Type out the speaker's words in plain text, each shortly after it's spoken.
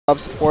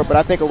support, but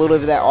I think a little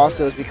bit of that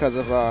also is because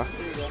of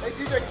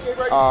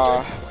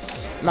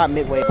not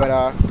Midway, but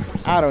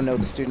I don't know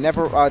the studio.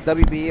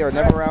 WB or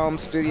NetherRealm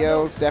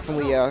Studios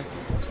definitely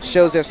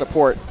shows their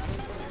support.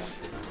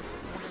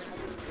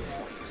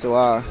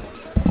 So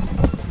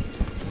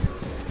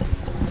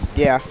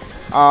yeah,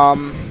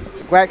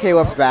 glad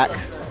KOF's back.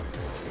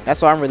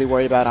 That's what I'm really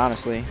worried about,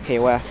 honestly,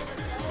 KOF.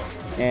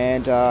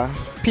 And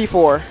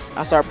P4,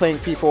 I started playing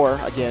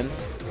P4 again.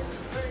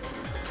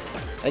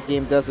 That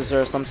game does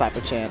deserve some type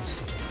of chance.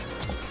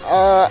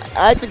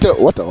 I think that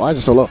why is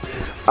it so low?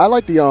 I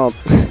like the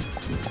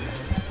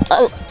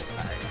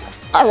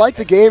I like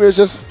the game. It was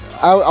just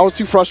I was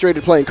too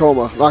frustrated playing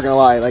Coma. Not gonna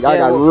lie, like I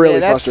got really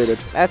frustrated.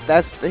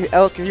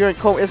 You're in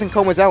Coma. It's in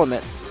Coma's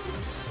element.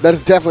 That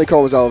is definitely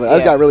Coma's element. I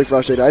just got really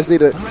frustrated.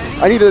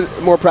 I needed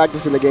more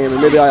practice in the game, and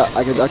maybe I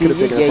could have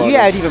taken it. Yeah, you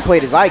hadn't even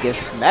played as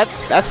Aegis.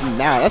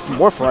 That's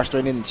more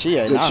frustrating than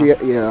Chia.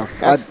 Yeah,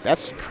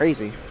 that's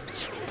crazy.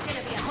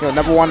 Yo,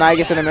 #1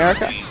 Aegis in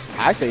America?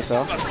 I say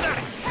so.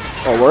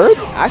 Oh, word?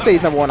 I say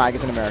he's #1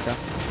 Aegis in America.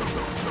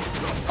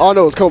 All I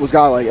know is Coma's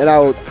godlike, and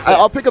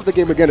I'll pick up the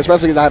game again,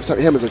 especially because I have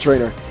him as a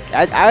trainer.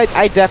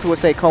 I definitely would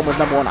say Coma's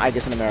 #1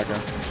 Aegis in America.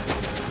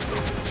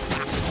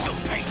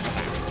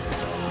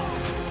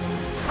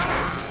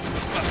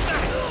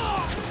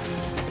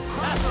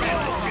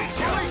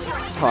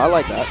 Oh, I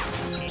like that.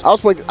 I was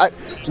playing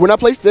when I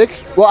play stick.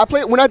 Well,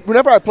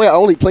 whenever I play, I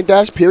only plink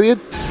dash. Period.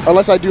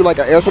 Unless I do like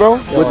an air throw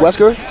with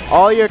Wesker.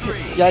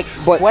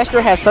 But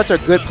Wesker has such a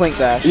good plink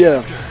dash.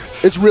 Yeah,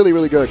 it's really,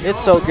 really good.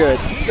 It's so good.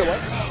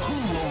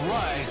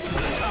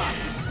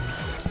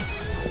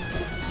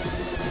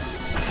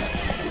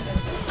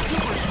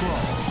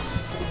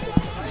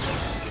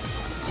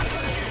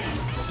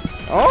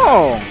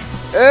 Oh.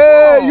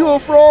 Hey, you a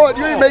fraud.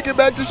 You ain't making it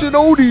back to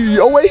Shinobi.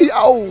 Oh, wait, he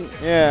out.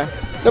 Yeah.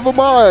 Never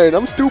mind.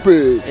 I'm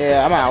stupid.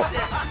 Yeah, I'm out.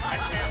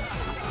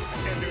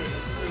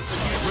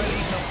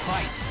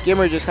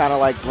 GimR just kind of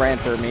like ran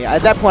through me.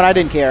 At that point, I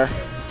didn't care.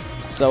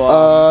 So,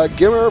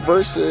 GimR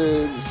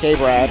versus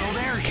KBrad.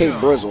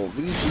 KBrad.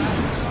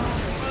 VGBC.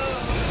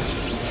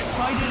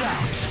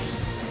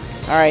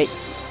 All right,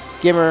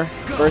 GimR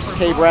versus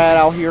KBrad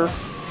out here.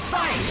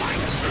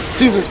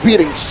 Season's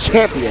beating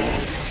champion,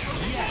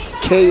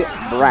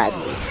 KBrad.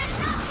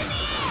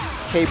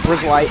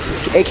 KBrizzlite.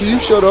 Hey, can you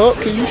shut up?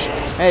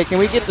 Hey, can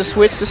we get the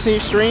switch to see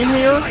stream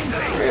here?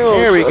 Hell,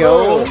 there we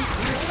go.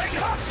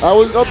 Up. I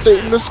was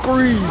updating the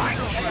screen.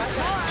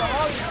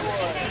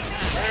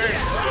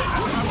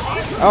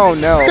 Oh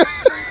no.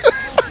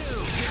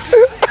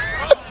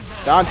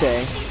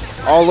 Dante,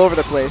 all over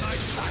the place.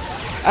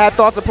 I had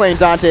thoughts of playing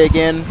Dante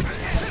again.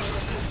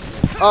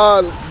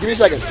 Give me a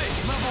second.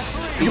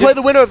 You play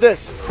the winner of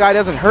this. This guy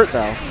doesn't hurt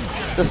though.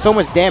 Does so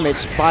much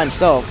damage by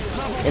himself.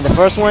 In the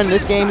first one,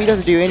 this game, he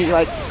doesn't do any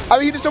like. I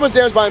mean, he did so much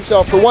damage by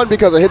himself. For one,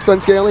 because of hit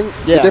stun scaling,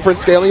 the different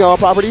scaling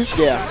properties.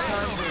 Yeah.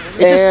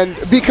 And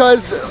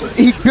because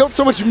he built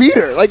so much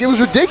meter, like it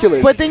was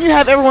ridiculous. But then you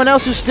have everyone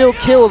else who still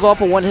kills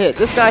off of one hit.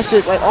 This guy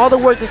should, like, all the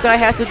work this guy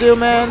has to do,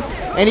 man,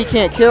 and he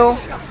can't kill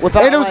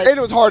without. And it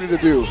was harder to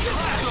do.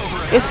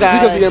 This guy,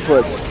 because of the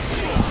inputs.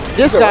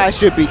 This guy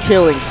should be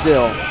killing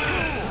still.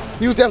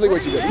 He was definitely way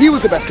too good. He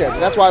was the best character.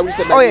 That's why we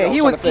said. Oh yeah,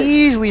 he was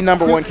easily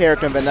 #1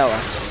 character in Vanilla.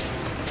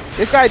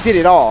 This guy did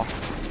it all.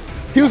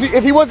 He was.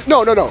 If he was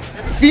no.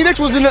 FNEX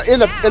was in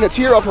a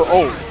tier of her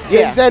own.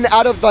 Yeah. And then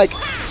out of like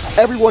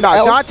everyone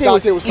else,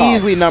 Dante was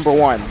easily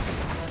 #1.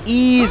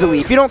 Easily.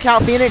 If you don't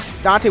count FNEX,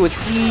 Dante was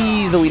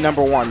easily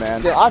 #1,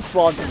 man. Yeah, I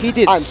fraud. He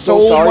did so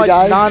much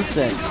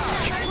nonsense.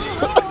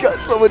 I got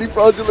so many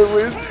fraudulent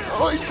wins.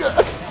 Oh my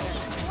god.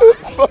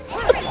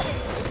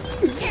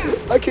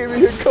 I came in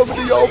here coming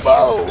to y'all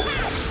mouth.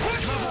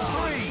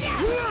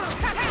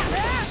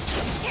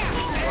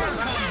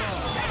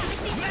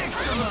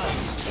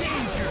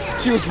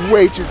 She was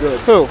way too good.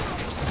 Who?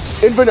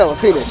 In Vanilla,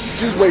 FNEX.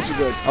 She was way too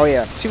good. Oh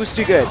yeah, she was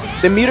too good.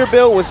 The meter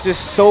build was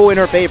just so in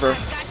her favor.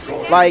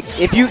 Like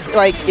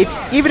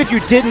even if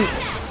you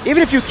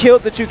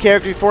killed the two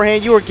characters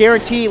beforehand, you were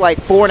guaranteed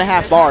like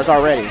 4.5 bars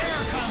already.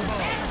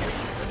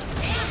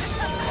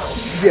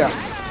 Yeah,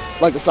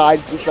 like the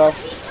sides and stuff.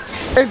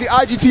 And the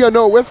IGT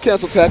unknown with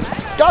cancel tech.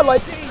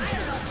 Godlike.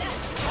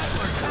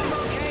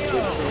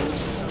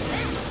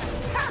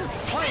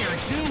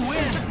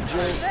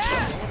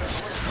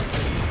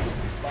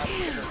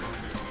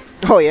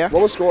 Oh yeah.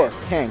 What was score?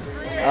 Dang.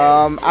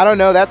 I don't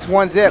know. That's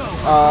 1-0.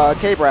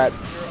 KBrad.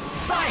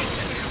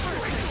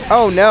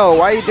 Oh no!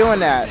 Why are you doing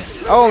that?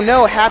 Oh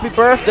no! Happy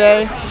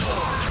birthday!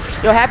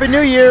 Yo, Happy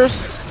New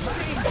Year's!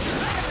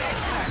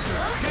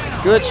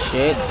 Good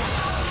shit.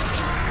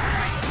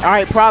 All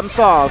right, problem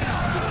solved.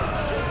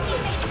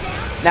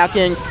 Now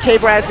can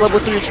KBrad level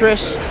 3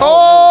 Trish?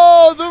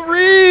 Oh, the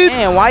reads!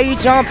 Man, why you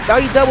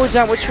double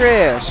jump with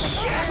Trish?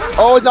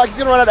 Oh, no, he's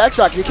gonna run out of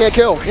X-Factor. You can't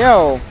kill.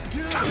 Yo,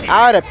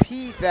 I would have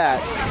peed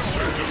that.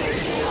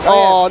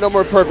 Oh, no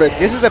more perfect.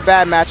 This is a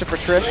bad matchup for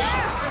Trish,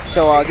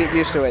 so I'll get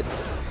used to it.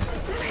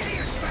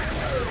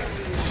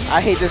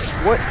 I hate this.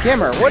 What,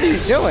 GimR? What are you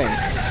doing?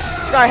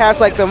 This guy has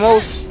like the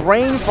most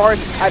brain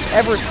farts I've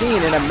ever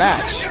seen in a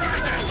match.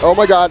 Oh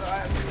my god.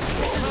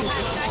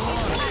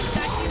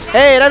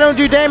 Hey, that don't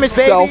do damage,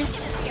 baby. Self.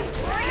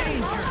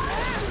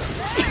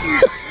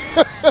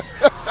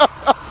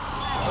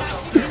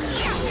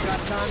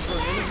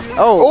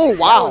 Oh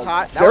wow. That was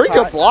hot. That Very was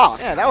good hot. block.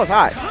 Yeah, that was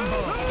hot.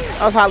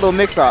 That was a hot little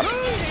mix-up.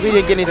 We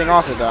didn't get anything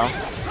off it, though.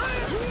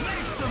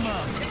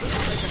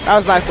 That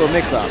was a nice little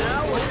mix-up.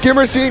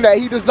 GimR seeing that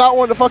he does not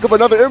want to fuck up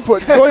another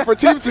input. He's going for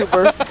Team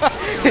Super.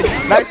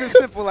 Nice and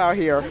simple out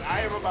here.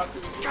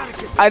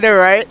 I know,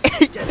 right?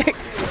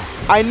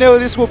 I know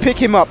this will pick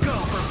him up.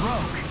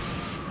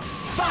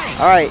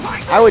 All right,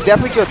 I would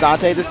definitely kill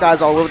Dante. This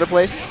guy's all over the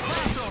place.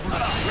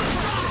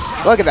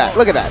 Look at that.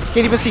 Look at that.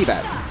 Can't even see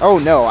that. Oh,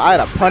 no. I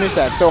had to punish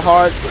that so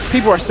hard.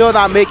 People are still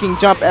not making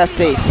jump as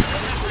safe.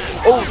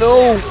 Oh,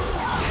 no.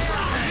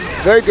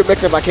 Very good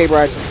mix-up by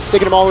KBrad.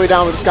 Taking him all the way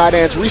down to the sky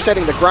dance,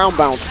 resetting the ground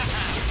bounce.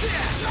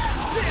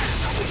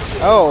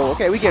 Oh,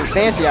 okay. We getting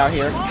fancy out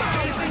here.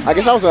 I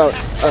guess that was a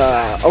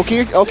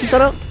Oki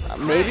setup?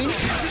 Maybe.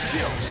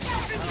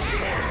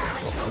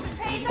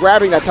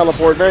 Grabbing that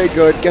teleport. Very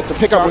good. Gets to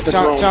pick up with the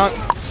drones.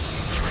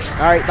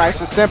 All right. Nice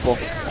and simple.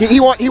 He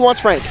wants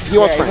Frank. He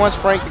wants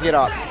Frank to get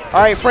up.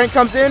 All right. Frank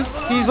comes in.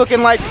 He's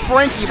looking like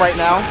Frankie right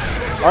now.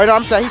 All right.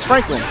 I'm saying he's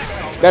Franklin.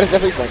 That is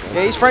definitely Franklin.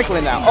 Yeah, he's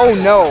Franklin now. Oh,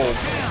 no.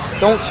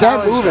 Don't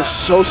challenge that move is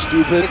so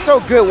stupid. It's so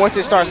good once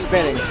it starts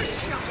spinning.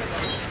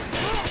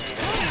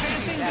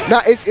 No,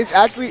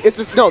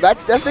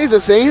 that stays the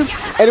same.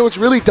 And what's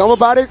really dumb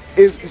about it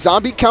is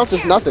zombie counts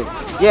as nothing.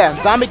 Yeah,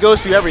 zombie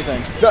goes through everything.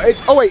 No, at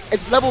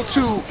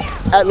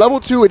level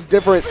 2, it's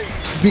different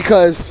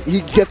because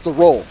he gets the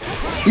roll.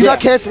 He's not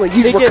canceling,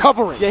 he's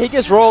recovering. He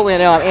gets roll in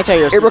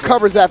anti-air. It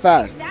recovers that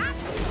fast.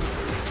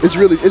 It's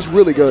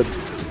really good.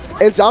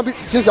 And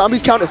since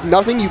zombies count as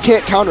nothing, you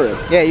can't counter it.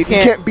 Yeah, you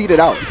can't beat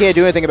it out. You can't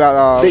do anything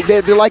about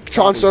they're like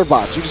Tron serve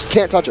bots. You just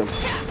can't touch them.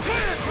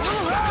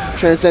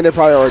 Transcendent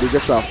priority,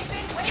 good stuff.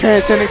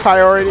 Transcending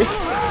priority.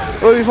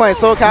 What are we playing?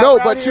 Soul Calibur? No,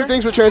 but two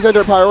things with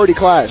transcendent priority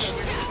clash.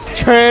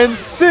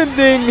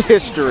 Transcending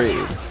history.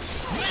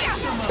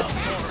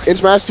 In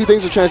Smash, two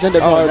things with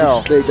transcendent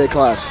priority, they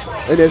clash.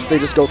 And they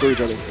just go through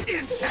each other.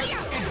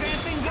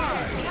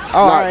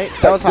 All right,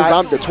 that was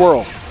hot. The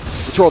twirl.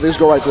 The twirl, they just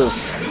go right through.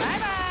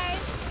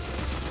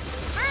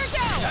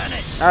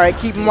 All right,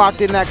 keep him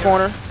locked in that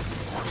corner.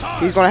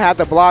 He's going to have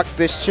to block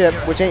this chip,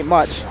 which ain't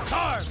much.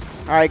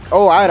 All right,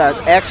 oh, I had an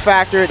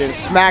X-Factored and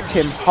smacked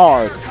him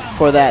hard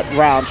for that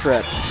round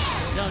trip.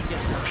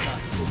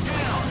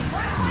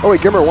 Oh,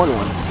 wait, GimR won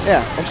one.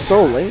 Yeah. I'm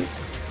so late.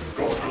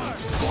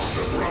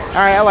 All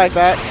right, I like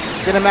that.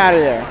 Get him out of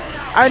there.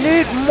 I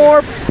need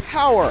more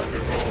power.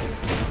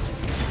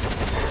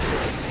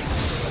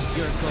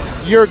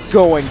 You're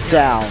going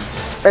down.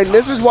 And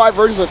this is why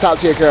Virgil's a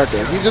top-tier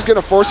character. He's just going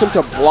to force him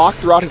to block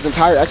throughout his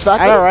entire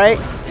X-Factor. I know, right?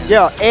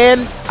 Yo,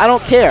 and I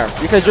don't care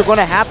because you're going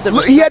to have to.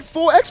 Look, he had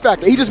full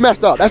X-Factor. He just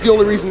messed up. That's the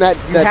only reason that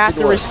you have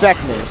to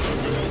respect me.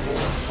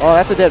 Oh,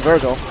 that's a dead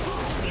Virgil.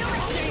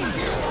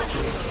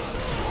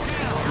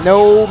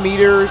 No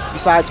meter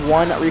besides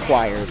one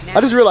required.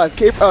 I just realized,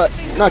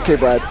 not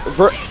KBrad,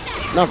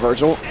 not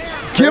Virgil.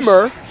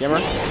 GimR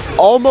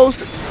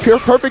almost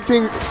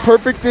perfecting.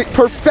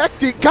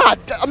 God,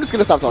 I'm just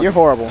gonna stop talking. You're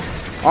horrible.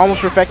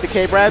 Almost perfected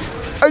KBrad.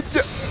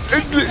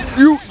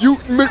 You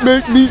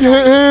make me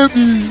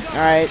happy. All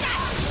right,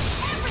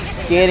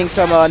 gaining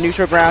some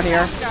neutral ground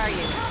here.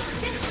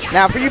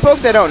 Now, for you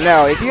folks that don't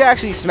know, if you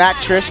actually smack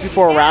Trish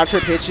before a round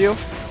trip hits you,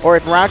 or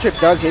if round trip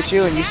does hit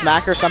you and you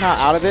smack her somehow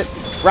out of it,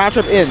 round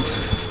trip ends.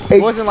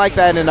 It wasn't like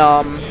that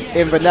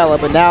in vanilla,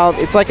 but now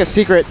it's like a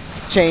secret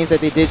change that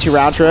they did to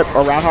round trip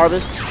or round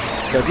harvest.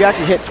 So if you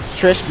actually hit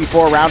Trish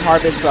before round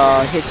harvest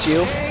hits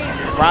you,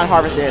 round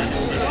harvest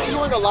ends. He's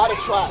doing a lot of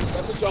traps.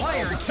 That's a jump.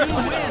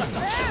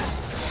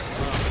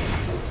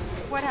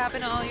 What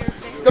happened to all your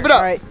things? Step it up.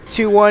 All right,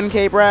 2-1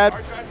 KBrad.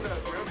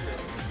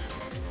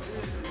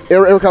 It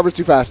recovers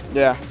too fast.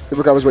 Yeah. It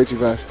recovers way too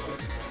fast.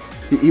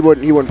 He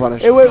wouldn't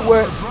punish. It would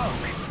work.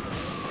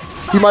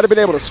 He might have been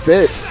able to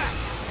spit.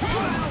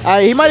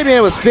 He might have been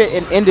able to spit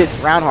and ended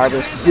round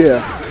harvest.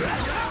 Yeah.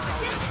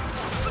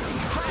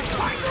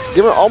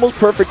 GimR almost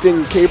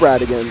perfecting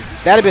KBrad again.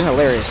 That'd have been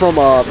hilarious. From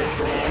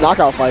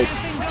knockout fights.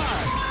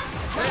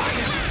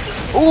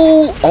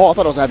 Ooh! Oh, I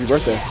thought it was a happy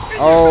birthday.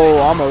 Oh,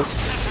 almost.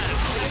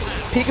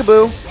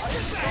 Peekaboo.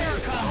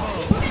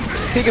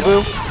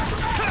 Peekaboo.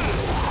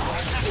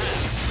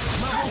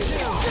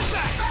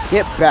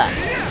 Get back.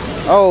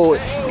 Oh,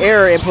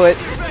 error input.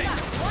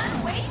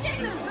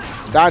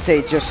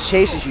 Dante just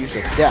chases you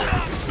to death.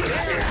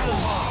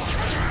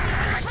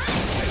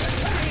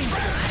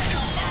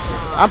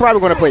 I'm probably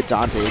going to play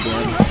Dante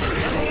again.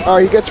 All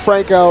right, he gets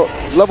Frank out.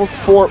 Level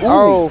 4. Ooh.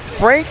 Oh,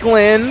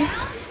 Franklin.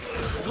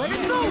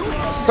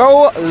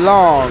 So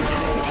long.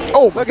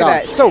 Oh, look at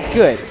that. So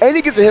good. And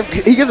he gets a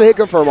hit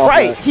confirm off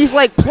right. that. He's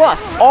like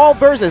plus all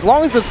versions. As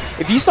long as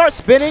if you start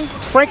spinning,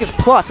 Frank is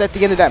plus at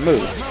the end of that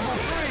move.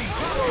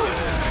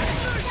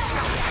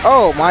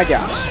 Oh my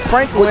gosh.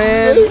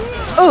 Franklin.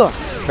 Ugh.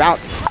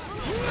 Bounce.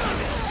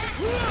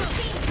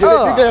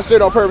 they did that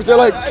straight on purpose. They're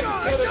like,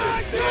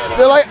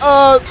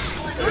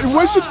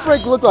 what should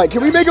Frank look like?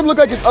 Can we make him look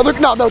like his other?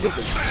 No, Mel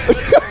Gibson.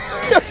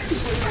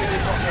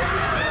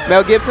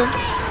 Mel Gibson?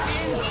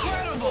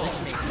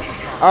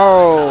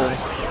 Oh.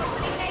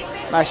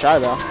 Nice try,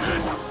 though.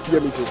 Yeah,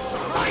 me too.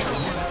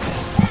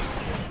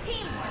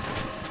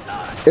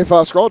 If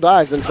Skrull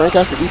dies, then Frank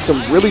has to eat some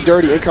really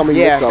dirty incoming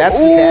mix-up. That's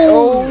that.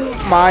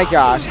 Oh my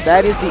gosh,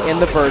 that is the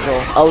end of Virgil.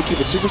 I would keep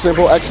it super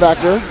simple. X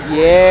Factor.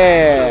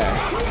 Yeah.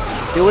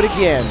 Do it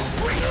again.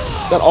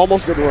 That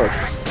almost didn't work.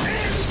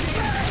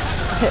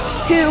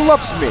 He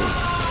loves me.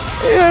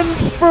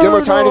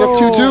 GimR tying it up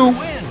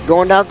 2-2.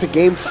 Going down to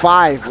game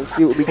 5. Let's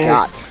see what we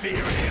got.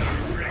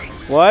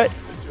 What?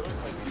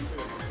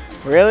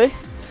 Really?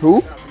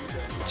 Who?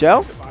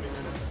 Joe?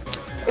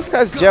 It's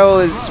because Joe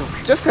is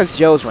just because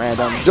Joe's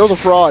random. Joe's a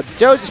fraud.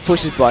 Joe just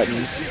pushes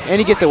buttons and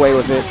he gets away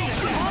with it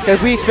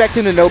because we expect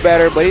him to know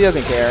better, but he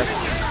doesn't care.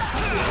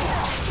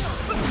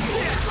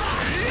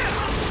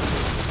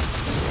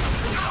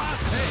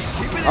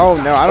 Oh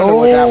no, I don't know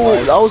what that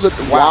was. That was a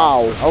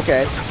wow.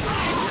 Okay.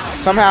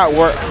 Somehow it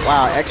worked.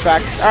 Wow, X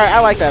Factor. All right, I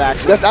like that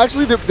actually. That's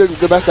actually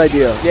the best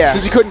idea. Yeah.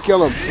 Since you couldn't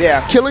kill him.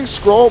 Yeah. Killing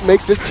Skrull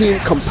makes this team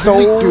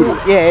completely doo-doo.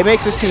 Yeah, it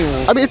makes this team.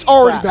 I mean, it's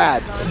already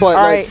bad. But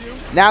all right,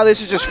 now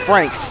this is just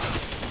Frank.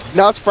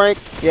 Now it's Frank.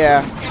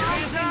 Yeah.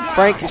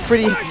 Frank is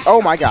pretty.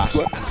 Oh my gosh.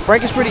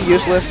 Frank is pretty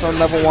useless on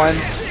level 1.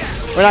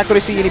 We're not going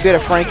to see any bit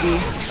of Frankie. You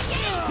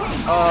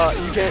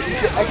can't.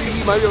 Actually,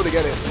 he might be able to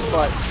get it,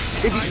 but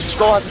if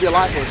Skrull has to be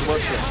alive for it to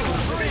work.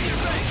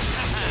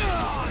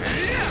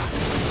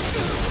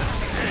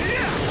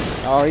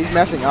 Oh, he's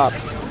messing up.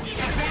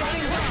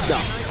 No,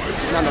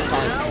 not enough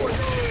time.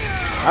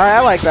 All right, I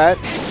like that.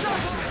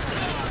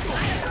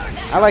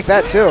 I like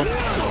that too.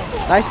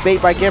 Nice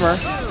bait by GimR.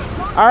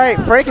 All right,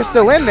 Frank is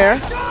still in there.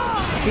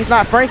 He's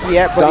not Frankie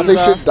yet, but Dante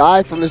should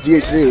die from this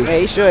DHC. Yeah,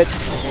 he should.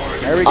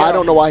 There we go. I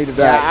don't know why he did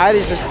that. Yeah, I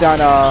just done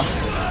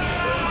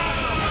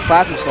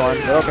Plasma Storm,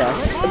 but okay. I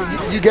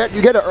mean, you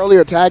get an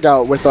earlier tag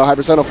out with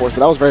Hyper Sentinel Force, but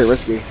that was very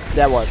risky.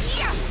 That was.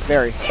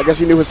 Very. I guess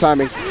he knew his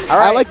timing. All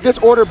right. I like this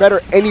order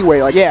better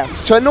anyway. Like, yeah.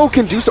 Sentinel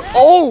can do so.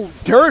 Oh,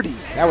 dirty.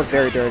 That was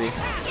very dirty.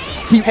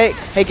 Hey,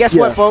 guess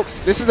what,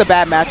 folks? This is a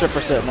bad matchup for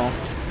Sentinel.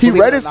 He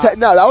read his tech.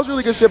 No, that was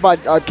really good shit by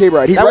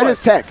KBrad. He read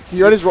his tech.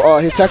 He read his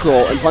tech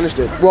roll and punished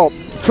it. Well,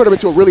 put him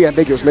into a really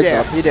ambiguous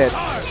mix-up. Yeah, he did.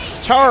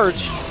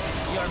 Charge.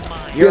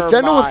 Yeah,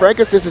 Sentinel with Frank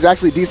Assist is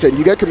actually decent.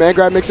 You get command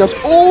grab mix-ups.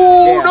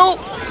 Oh, yeah. No.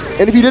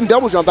 And if he didn't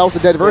double jump, that was a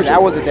dead version. Yeah,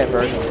 that was a dead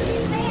version.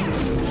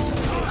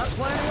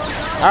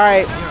 All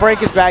right,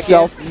 Frank is back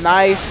in.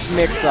 Nice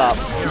mix-up.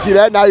 You see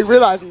that? Now you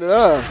realize.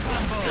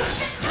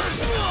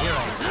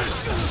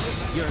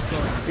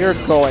 You're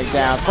going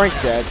down.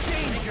 Frank's dead.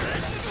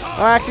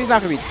 Well, actually, he's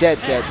not going to be dead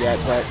yet,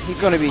 but he's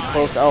going to be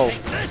close to.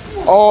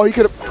 Oh, he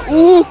could have.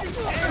 Ooh.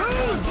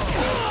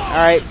 All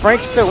right,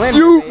 Frank's still in.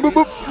 You make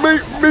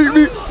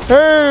me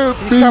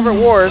happy. He's covered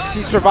wars.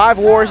 He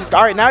survived wars.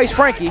 All right, now he's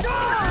Frankie.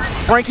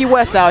 Frankie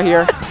West out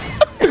here.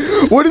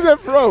 What is that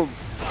from?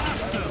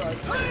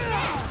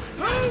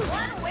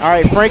 All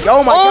right, Frankie.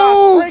 Oh my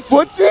gosh,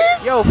 Frankie.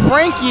 Footsies? Yo,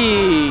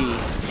 Frankie.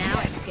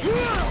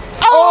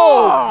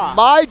 Oh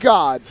my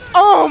God.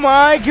 Oh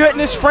my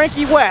goodness,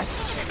 Frankie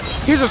West.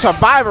 He's a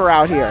survivor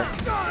out here.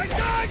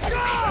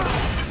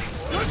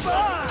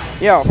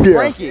 Yo,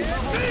 Frankie.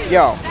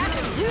 Yo.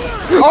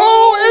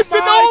 Oh,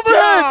 instant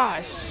overhead.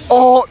 Gosh.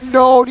 Oh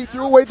no, he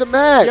threw away the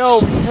match.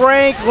 Yo,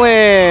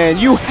 Franklin,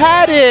 you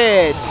had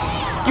it.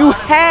 You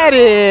had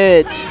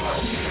it.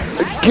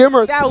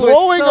 GimR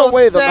throwing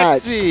away the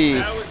match.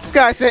 This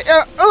guy said,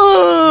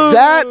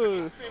 that.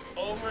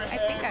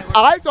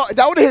 I thought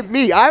that would have hit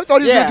me. I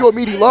thought he was going to do a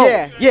meaty low.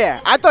 Yeah.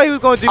 I thought he was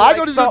going to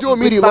do a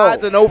meaty low.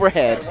 Besides an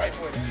overhead.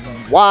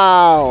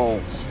 Wow.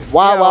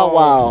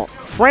 Wow.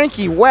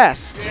 Frankie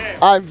West.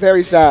 I'm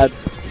very sad.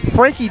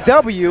 Frankie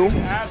W.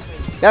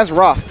 That's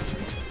rough.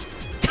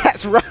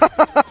 That's rough.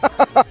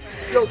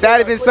 That'd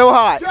have been so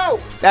hot. That'd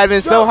have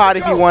been so hot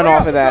if he won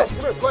off of that.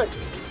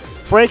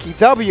 Frankie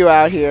W.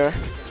 out here.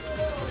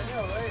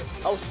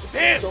 I was so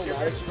mad at you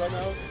right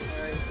now.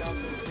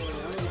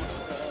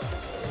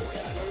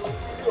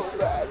 So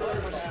bad.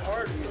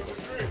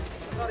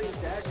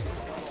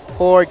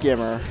 Poor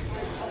GimR.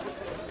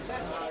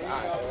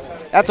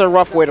 That's a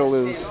rough way to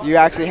lose. You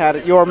actually had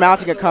it. You were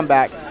mounting a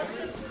comeback,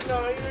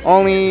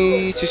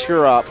 only to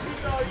screw up.